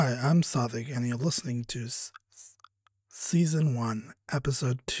Hi, I'm Sadik, and you're listening to Season 1,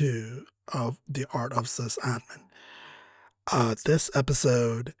 Episode 2 of The Art of Sysadmin. This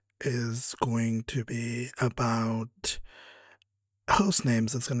episode is going to be about host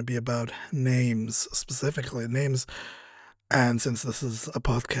names. It's going to be about names, specifically names. And since this is a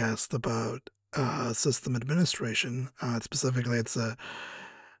podcast about system administration, specifically, it's a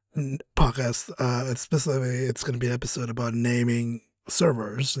podcast. It's going to be an episode about naming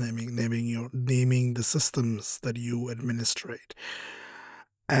servers, naming the systems that you administrate.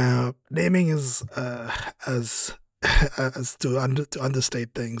 Naming is as as to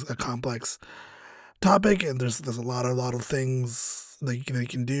understate things, a complex topic, and there's a lot of things that you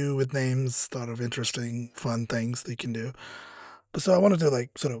can do with names, a lot of interesting, fun things that you can do. But so I wanted to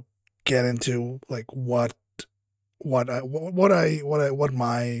like sort of get into like what my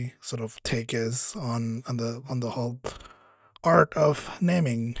sort of take is on the whole art of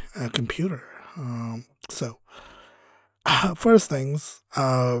naming a computer. First things,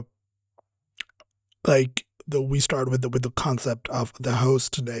 like we start with the concept of the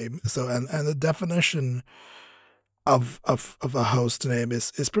host name. So and the definition of a host name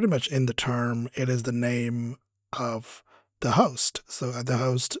is pretty much in the term. It is the name of the host. So the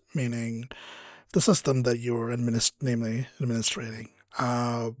host meaning the system that you're namely administrating.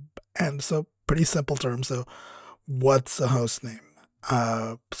 Uh, and so pretty simple term. So what's a host name?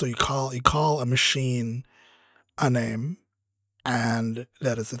 So you call a machine a name, and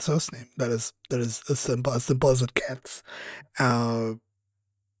that is its host name. That is as simple as it gets. Uh,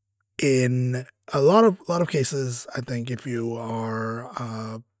 in a lot of cases, I think if you're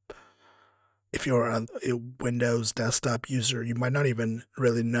a Windows desktop user, you might not even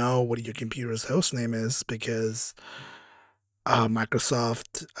really know what your computer's host name is because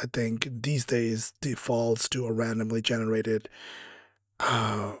Microsoft, I think these days defaults to a randomly generated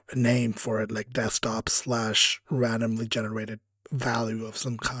name for it, like desktop slash randomly generated value of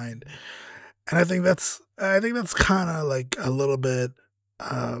some kind. And I think that's kind of like a little bit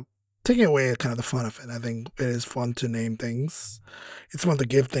uh, taking away kind of the fun of it. I think it is fun to name things. It's fun to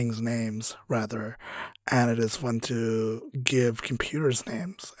give things names rather, and it is fun to give computers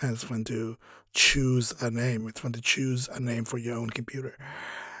names. And it's fun to choose a name. It's fun to choose a name for your own computer.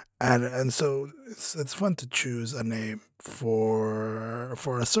 And so it's fun to choose a name for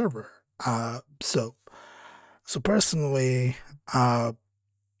a server. So personally, uh,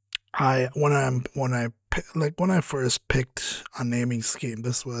 I when I first picked a naming scheme,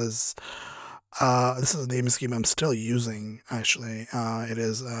 this is a naming scheme I'm still using actually. It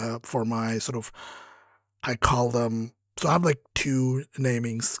is for my sort of I call them. So I have like two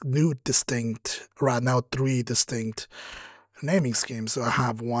namings, new distinct, right now three distinct naming schemes. So I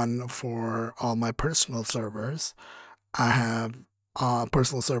have one for all my personal servers. I have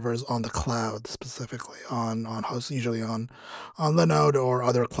personal servers on the cloud, specifically on hosts, usually on Linode or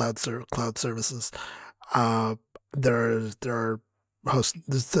other cloud services. Uh, there are hosts.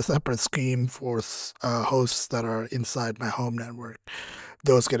 There's a separate scheme for hosts that are inside my home network.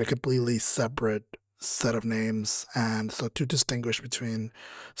 Those get a completely separate set of names, and so to distinguish between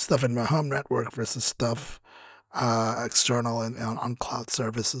stuff in my home network versus stuff external and on cloud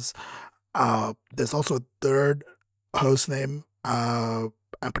services. There's also a third host name, and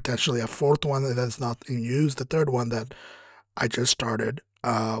potentially a fourth one that's not in use. The third one that I just started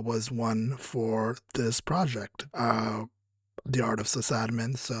was one for this project, The Art of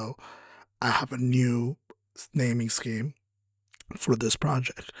Sysadmin. So I have a new naming scheme for this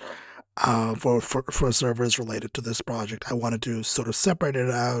project. For servers related to this project, I wanted to sort of separate it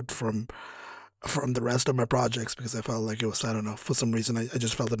out from the rest of my projects because I felt like it was, I don't know, for some reason I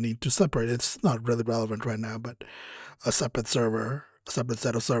just felt the need to separate. It's not really relevant right now, but a separate server, a separate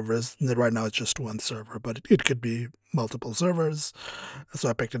set of servers. And right now it's just one server, but it could be multiple servers. So I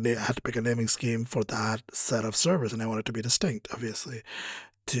had to pick a naming scheme for that set of servers, and I wanted to be distinct, obviously,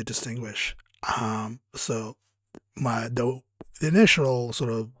 to distinguish. So the initial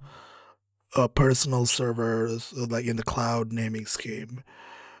sort of personal servers, like in the cloud naming scheme,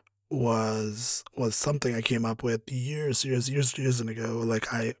 was something I came up with years ago.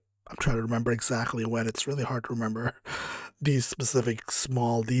 I'm trying to remember exactly when. It's really hard to remember these specific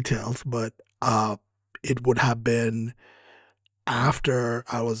small details, but it would have been after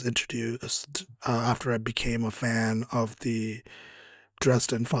I was introduced, after I became a fan of the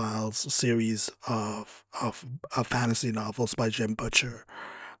Dresden Files series of fantasy novels by Jim Butcher.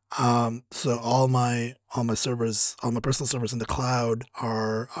 So all my servers, all my personal servers in the cloud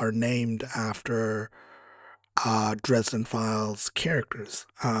are named after Dresden Files characters.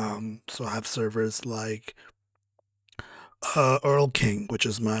 So I have servers like Earl King, which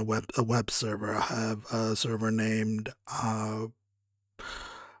is my web server. I have a server named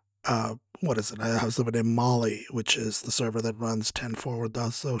what is it? I have a server named Molly, which is the server that runs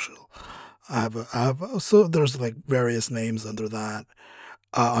 10forward.social. So there's like various names under that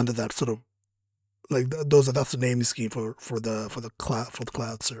sort of like that's the naming scheme for the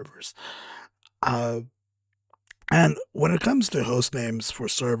cloud servers. Uh, and when it comes to host names for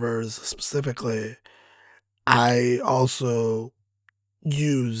servers specifically, I also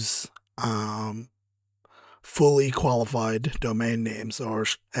use um, fully qualified domain names, or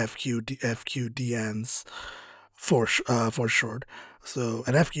FQDNs for short. So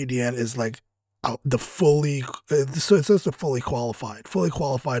an FQDN is like the fully so it says the fully qualified. Fully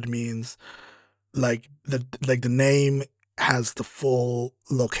qualified means the name has the full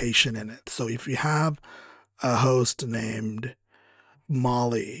location in it. So if you have a host named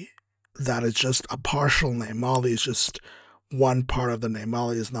Molly, that is just a partial name. Molly is just one part of the name.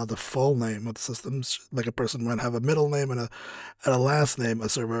 Molly is not the full name of the systems. Like a person might have a middle name and a last name. A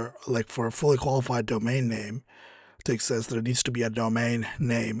server, like for a fully qualified domain name to exist, there needs to be a domain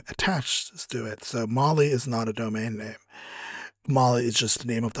name attached to it. So Molly is not a domain name. Molly is just the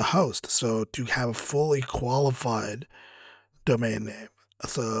name of the host. So to have a fully qualified domain name,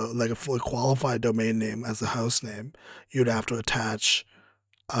 so like a fully qualified domain name as a host name, you'd have to attach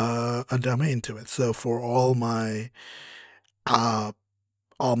a domain to it. So for uh,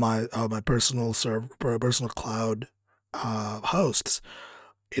 all my personal cloud hosts,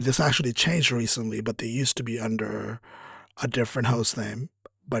 it has actually changed recently, but they used to be under a different host name,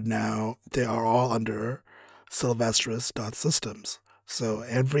 but now they are all under Sylvestris.systems. So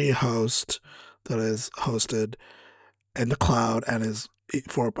every host that is hosted in the cloud and is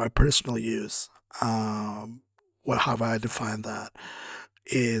for my personal use, what how I define that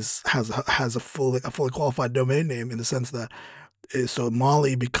is has a fully qualified domain name in the sense that so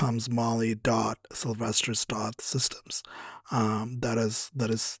Molly becomes Molly.Sylvestris.systems. That is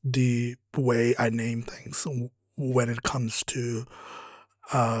the way I name things when it comes to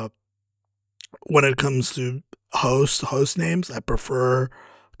uh, host names. I prefer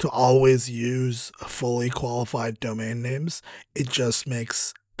to always use fully qualified domain names. It just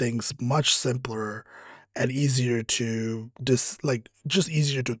makes things much simpler and easier to just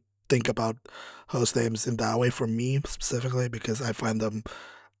easier to think about host names in that way for me specifically, because I find them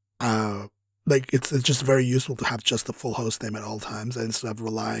uh it's just very useful to have just the full host name at all times instead of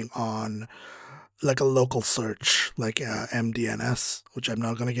relying on like a local search like MDNS, which I'm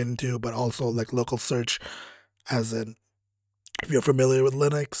not going to get into, but also like local search as in, if you're familiar with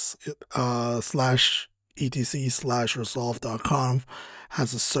Linux, slash etc slash resolve.conf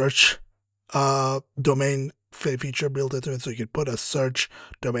has a search domain feature built into it. So you could put a search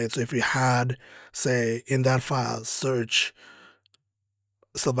domain. So if you had, say, in that file, search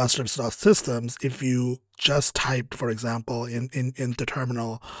Sylvester.systems, if you just typed, for example, in the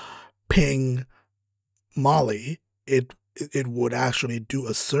terminal ping Molly, it would actually do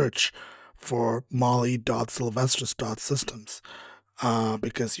a search for molly.sylvestris.systems,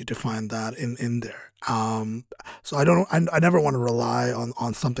 because you define that in there. So I never want to rely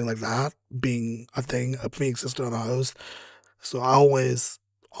on something like that being a thing, being existed on a host. So I always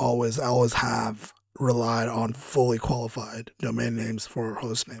have relied on fully qualified domain names for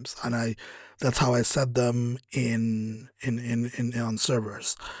host names, and that's how I set them in on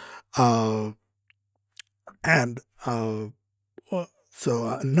servers. Uh, and so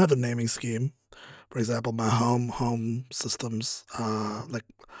another naming scheme, for example, my home systems, like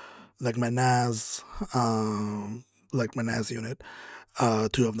my NAS, like my NAS unit,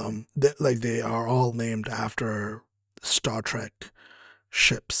 two of them, they are all named after Star Trek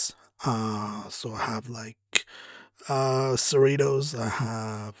ships. So I have like Cerritos.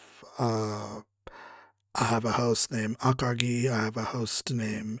 I have a host named Akagi. I have a host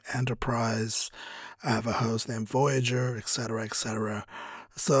named Enterprise. I have a host named Voyager, etc., etc.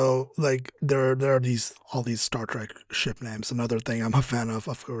 So like there are these all these Star Trek ship names. Another thing I'm a fan of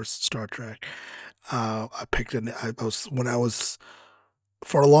course, Star Trek. I picked it. I was when I was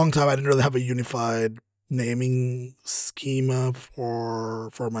for a long time I didn't really have a unified naming schema for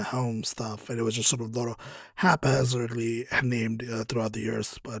my home stuff, and it was just sort of little haphazardly named throughout the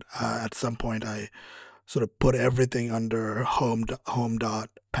years. But at some point I sort of put everything under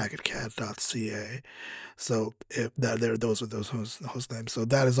home.packetcat.ca. So if that there those are those host names. So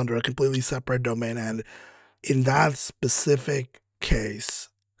that is under a completely separate domain, and in that specific case,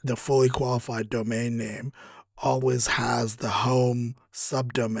 the fully qualified domain name always has the home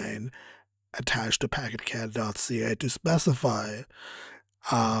subdomain attached to packetcat.ca to specify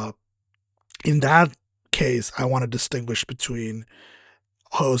uh, in that case, I want to distinguish between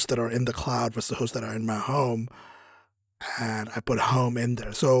hosts that are in the cloud versus hosts that are in my home, and I put home in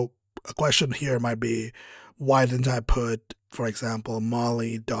there. So a question here might be, why didn't I put, for example,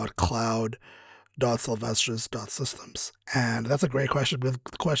 molly.cloud.sylvestris.systems? And that's a great question. But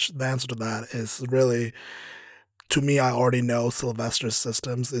the answer to that is really, to me, I already know Sylvester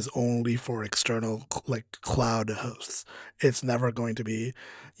Systems is only for external like cloud hosts. It's never going to be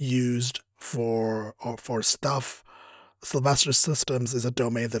used for stuff. Sylvester Systems is a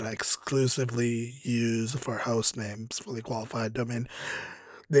domain that I exclusively use for host names, fully qualified domain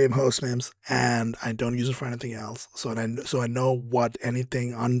name host names, and I don't use it for anything else. So I know what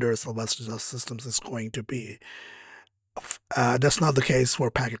anything under Sylvester Systems is going to be. That's not the case for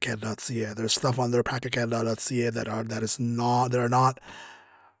packetcat.ca. There's stuff under packetcat.ca that are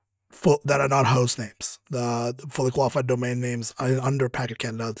not host names. The fully qualified domain names under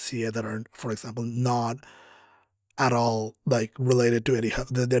packetcat.ca that are, for example, not at all like related to any.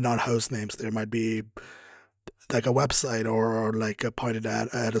 They're not host names. There might be like a website or like pointed at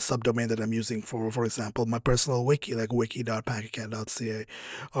a subdomain that I'm using for example, my personal wiki, like wiki.packetcat.ca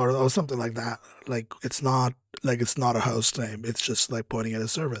or something like that. Like it's not a host name. It's just like pointing at a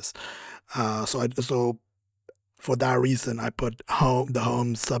service. So for that reason, I put the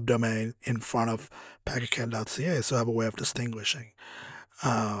home subdomain in front of packetcat.ca, so I have a way of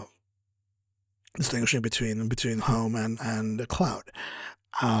uh, distinguishing between home and the cloud.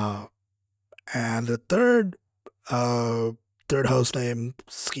 And the third host name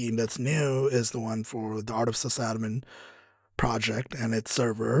scheme that's new is the one for the Art of Sysadmin project and its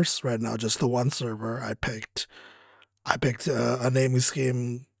servers. Right now, just the one server. I picked a naming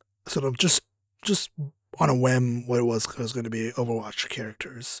scheme, sort of just on a whim. What it was going to be Overwatch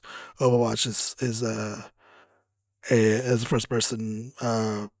characters. Overwatch is a first person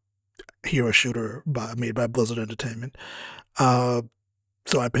hero shooter made by Blizzard Entertainment. Uh,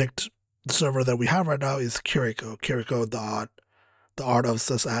 so I picked the server that we have right now is Kiriko.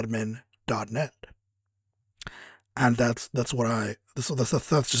 Kiriko.theartofsysadmin.net. And that's just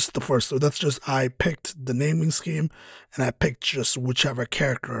the first. So that's just, I picked the naming scheme, and I picked just whichever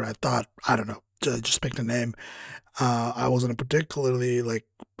character I thought. I don't know. Just picked a name. I wasn't particularly like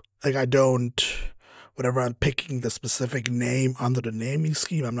I don't. Whenever I'm picking the specific name under the naming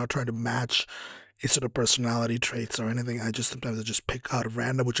scheme, I'm not trying to match its sort of personality traits or anything. Sometimes I just pick out of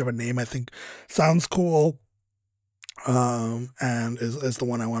random whichever name I think sounds cool, and is the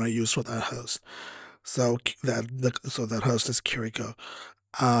one I want to use for that host. So that host is Kiriko.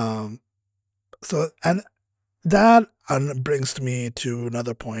 Um, so and that brings me to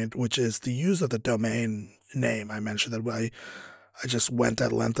another point, which is the use of the domain name. I mentioned that I just went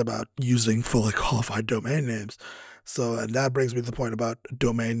at length about using fully qualified domain names. So, and that brings me to the point about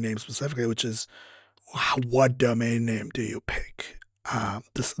domain names specifically, which is, what domain name do you pick?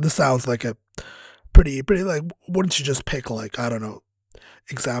 This sounds like a pretty like, wouldn't you just pick, like, I don't know,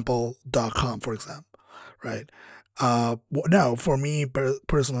 example.com, for example, right? No, for me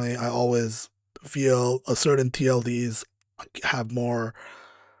personally, I always feel a certain TLDs have more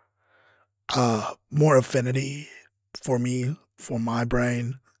affinity for me, for my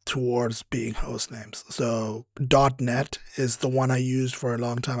brain, towards being host names. So .NET is the one I used for a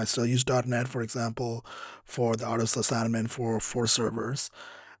long time. I still use .NET, for example, for the Art of Sysadmin for servers.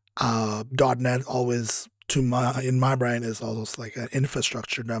 .NET always, in my brain, is almost like an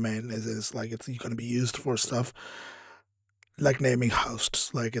infrastructure domain. Is like it's going to be used for stuff like naming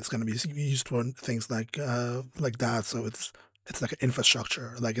hosts. Like it's going to be used for things like that. So it's like an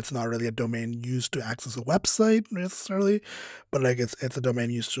infrastructure. Like it's not really a domain used to access a website necessarily, but like it's a domain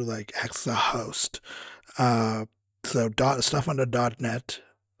used to like access a host. So stuff under .NET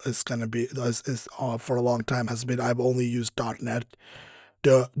is gonna be is for a long time has been, I've only used .NET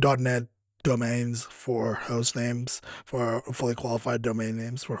 .NET domains for host names, for fully qualified domain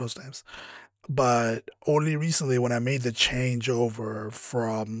names for host names. But only recently, when I made the change over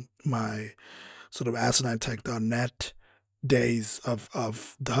from my sort of asinine.tech.net days of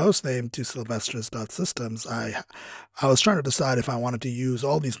the host name to sylvestris.systems, I was trying to decide if I wanted to use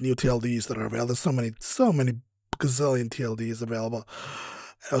all these new TLDs that are available. There's so many gazillion TLDs available.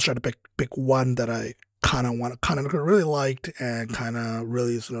 I was trying to pick one that I kind of really liked, and kind of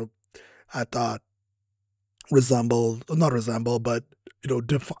really sort of, I thought, not resembled, but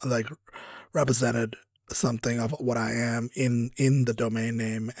like represented something of what I am in the domain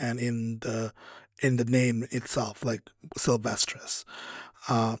name and in the name itself, like Sylvestris.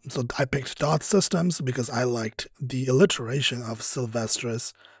 So I picked .systems because I liked the alliteration of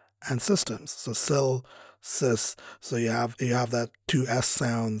Sylvestris and systems. So sys. So you have that two S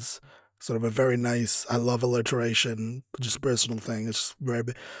sounds sort of a very nice. I love alliteration, just personal thing. It's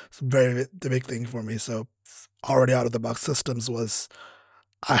just it's very the big thing for me. So already out of the box, systems was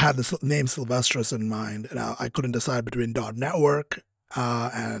I had this name Sylvestris in mind, and I couldn't decide between .network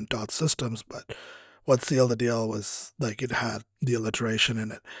and .systems, but what sealed the deal was like it had the alliteration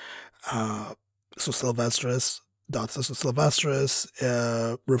in it. Uh, so Sylvestris, .system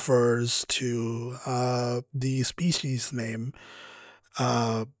Sylvestris refers to the species name,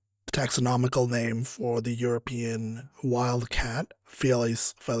 uh, taxonomical name for the European wildcat,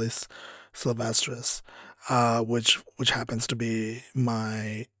 Felis sylvestris, which happens to be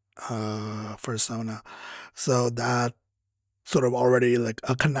my fursona. So that sort of already like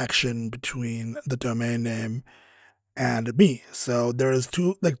a connection between the domain name and me. So there's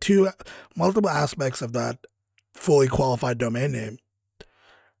two multiple aspects of that fully qualified domain name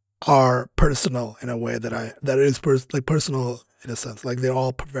are personal in a way that is like personal in a sense. Like they're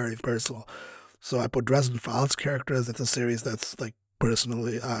all very personal. So I put Dresden Files characters. It's a series that's like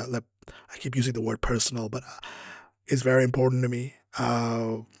personally. Like, I keep using the word personal, but it's very important to me.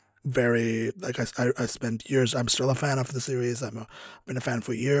 Very like I spent years. I'm still a fan of the series. I've been a fan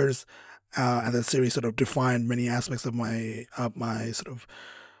for years, and the series sort of defined many aspects of my sort of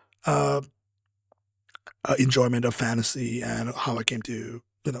uh, enjoyment of fantasy and how I came to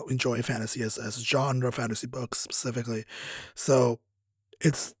enjoy fantasy as a genre, fantasy books specifically. So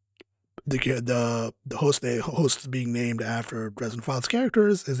it's the host being named after Dresden Files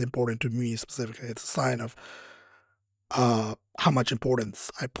characters is important to me specifically. It's a sign of how much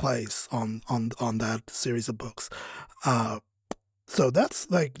importance I place on that series of books. Uh, so that's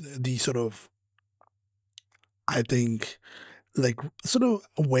like the sort of I think like sort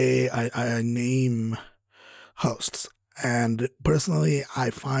of way I name hosts. And personally,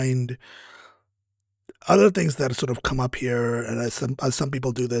 I find other things that sort of come up here, and as some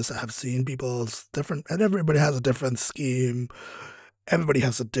people do this, I have seen people's different, and everybody has a different scheme. Everybody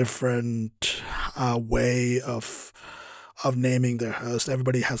has a different way of naming their host.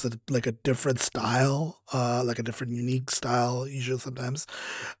 Everybody has like a different style, like a different unique style. Usually, sometimes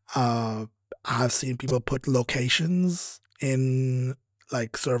I've seen people put locations in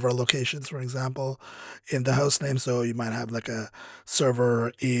like server locations, for example, in the host name. So you might have like a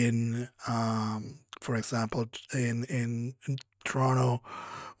server in, for example, in Toronto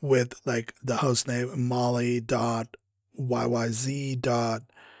with like the host name Molly dot yyz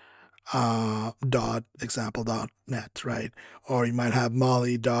dot example dot net, right? Or you might have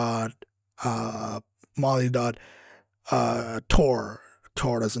Molly dot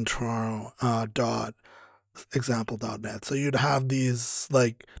Tor as in Toronto dot example dot net. So you'd have these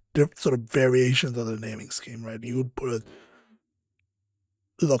like sort of variations of the naming scheme, right? You would put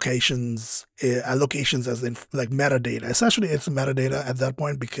locations as in like metadata. Essentially, it's metadata at that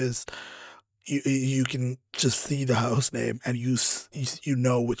point because you can just see the host name and you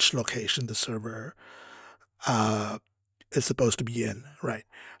know which location the server uh, is supposed to be in, right?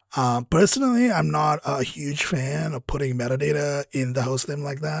 Personally, I'm not a huge fan of putting metadata in the host name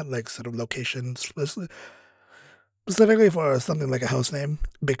like that, like sort of location specifically for something like a host name,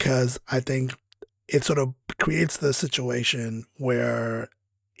 because I think it sort of creates the situation where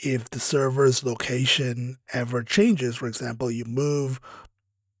if the server's location ever changes, for example, you move.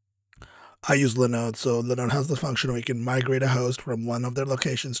 I use Linode, so Linode has the function where you can migrate a host from one of their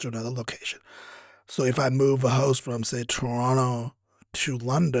locations to another location. So if I move a host from, say, Toronto to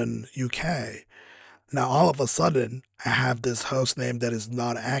London, UK, now all of a sudden I have this host name that is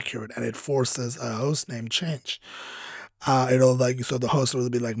not accurate and it forces a host name change. It'll like, so the host will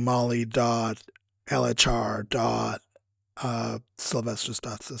be like Molly dot LHR dot Sylvestris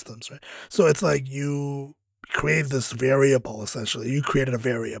dot systems, right? So it's like you create this variable essentially. You created a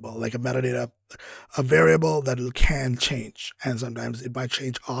variable, like a metadata, a variable that it can change. And sometimes it might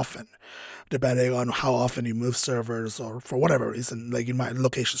change often, depending on how often you move servers or for whatever reason. Like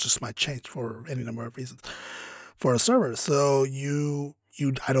locations just might change for any number of reasons for a server. So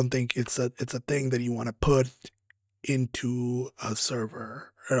I don't think it's a thing that you want to put into a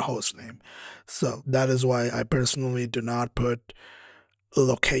server or a host name. So that is why I personally do not put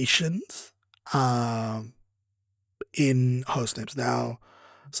locations in host names. Now,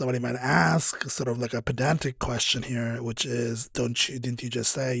 somebody might ask sort of like a pedantic question here, which is, didn't you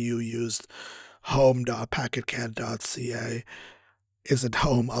just say you used home.packetcat.ca? Is it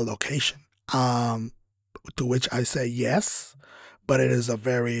home a location? To which I say yes, but it is a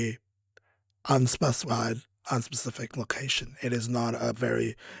very unspecific location. It's not a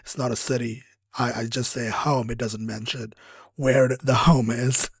city. I just say home. It doesn't mention where the home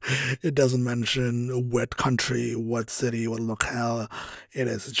is. It doesn't mention what country, what city, what locale it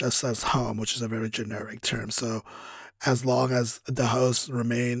is. It just says home, which is a very generic term. So as long as the hosts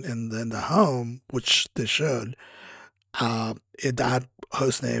remain in the home, which they should, that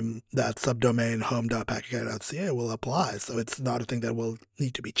host name, that subdomain home.packetguide.ca will apply. So it's not a thing that will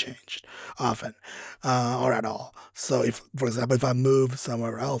need to be changed often or at all. So if, for example, if I move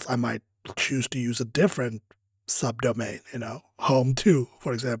somewhere else, I might choose to use a different subdomain, home two,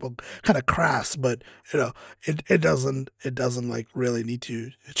 for example, kind of crass, but it doesn't like really need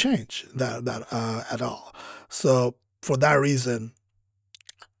to change that at all. So for that reason,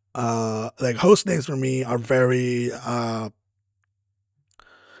 like host names for me are very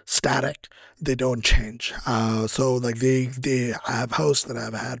static. They don't change. So like I have hosts that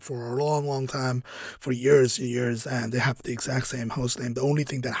I've had for a long, long time, for years and years, and they have the exact same host name. The only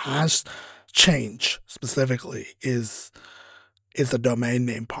thing that has changed specifically is the domain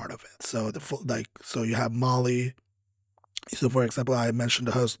name part of it. So so you have Molly. So for example, I mentioned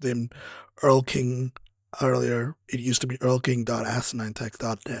the host name Earl King earlier. It used to be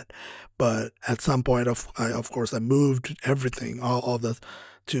earlking.asinintech.net, but at some point, of course, I moved everything, all the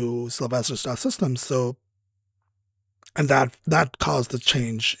to Sylvester's.systems. So, and that caused a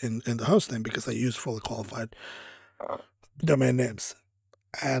change in the host name because I used fully qualified domain names,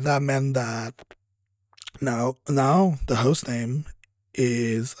 and that meant that now the host name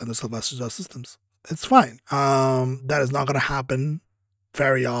is under Sylvester's.systems. It's fine. That is not going to happen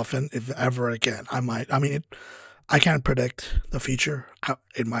very often, if ever again. I can't predict the future.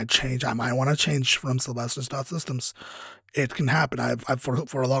 It might change. I might want to change from Sylvester's.systems. It can happen. I've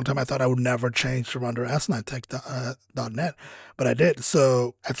for a long time I thought I would never change from under S9Tech.net, but I did.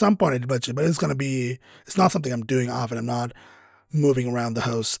 So at some point I did, but it's not something I'm doing often. I'm not moving around the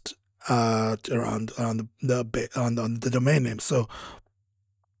host around on the domain name. So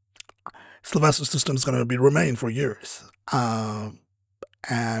Sylvester System is going to be remain for years.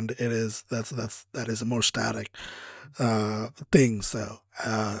 And that is a more static thing. So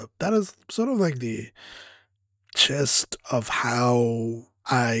that is sort of like the gist of how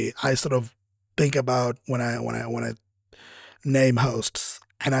I sort of think about when I name hosts.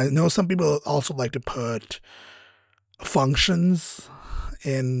 And I know some people also like to put functions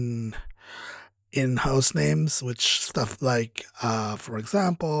in host names, which stuff like, for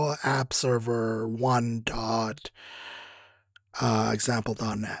example, app server one dot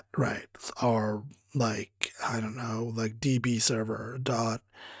example.net, right? Or like, I don't know, like db server dot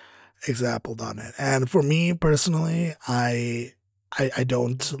example.net. And for me personally, I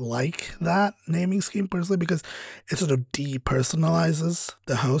don't like that naming scheme personally because it sort of depersonalizes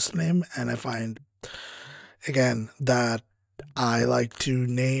the host name, and I find again that I like to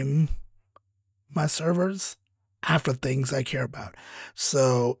name my servers after things I care about.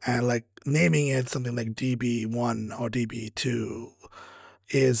 So, and like naming it something like DB1 or DB2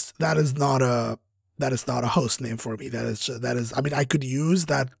 that is not a host name for me. I mean, I could use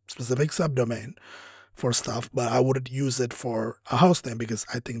that specific subdomain for stuff, but I wouldn't use it for a host name because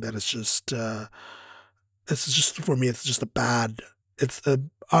I think that it's just for me. It's just a bad. It's a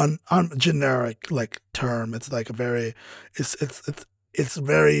generic like term. It's like a very. It's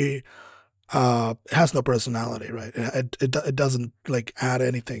very. It has no personality, right? It doesn't like add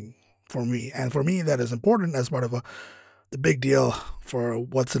anything for me, and for me that is important as part of the big deal for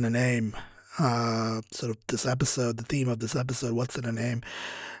what's in a name. Sort of this episode, the theme of this episode, what's in a name,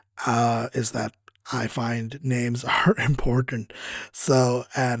 is that I find names are important. So,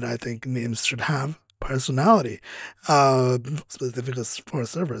 and I think names should have personality, specifically for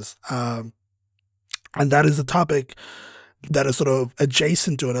servers. And that is a topic that is sort of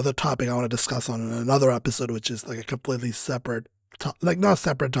adjacent to another topic I want to discuss on in another episode, which is like a completely separate, like not a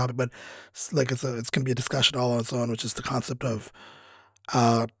separate topic, but like it's going to be a discussion all on its own, which is the concept of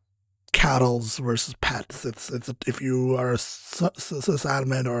uh, cattles versus pets. If you are a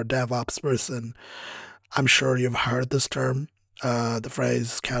sysadmin or a DevOps person, I'm sure you've heard this term, the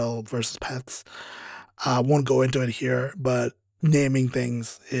phrase cattle versus pets. I won't go into it here, but naming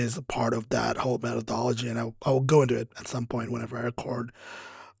things is a part of that whole methodology, and I will go into it at some point whenever I record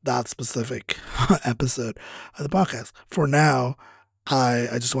that specific episode of the podcast. For now, I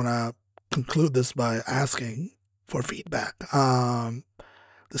just want to conclude this by asking for feedback.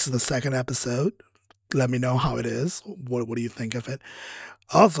 This is the second episode. Let me know how it is. What do you think of it?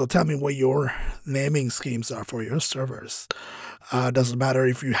 Also, tell me what your naming schemes are for your servers. Doesn't matter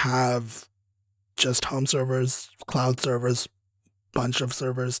if you have just home servers, cloud servers, bunch of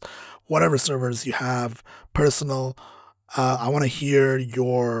servers, whatever servers you have, personal. I want to hear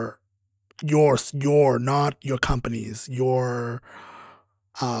your not your companies, your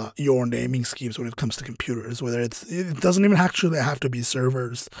naming schemes when it comes to computers. Whether it doesn't even actually have to be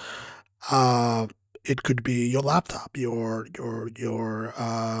servers. Uh, it could be your laptop, your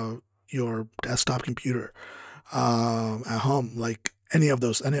desktop computer at home, like any of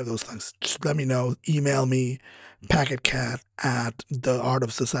those things. Just let me know. Email me, packetcat at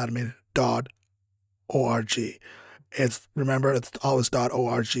theartofsysadmin.org. Remember, it's always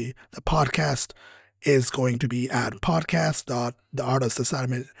 .org. The podcast is going to be at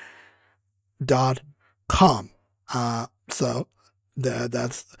podcast.theartofsysadmin.com. So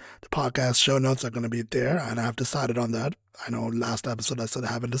that's the podcast show notes are going to be there, and I've decided on that. I know last episode I said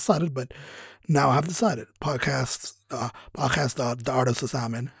I haven't decided, but now I've decided.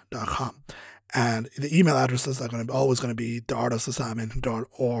 Podcast.theartofsysadmin.com. And the email addresses are always going to be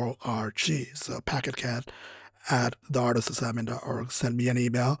theartofsysadmin.org. So packetcat at theartofsysadmin.org. Send me an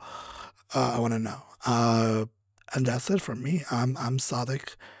email. I want to know. And that's it from me. I'm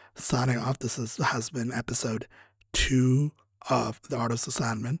Sadik signing off. This has been episode 2 of The Art of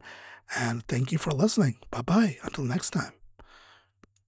Sysadmin. And thank you for listening. Bye bye. Until next time.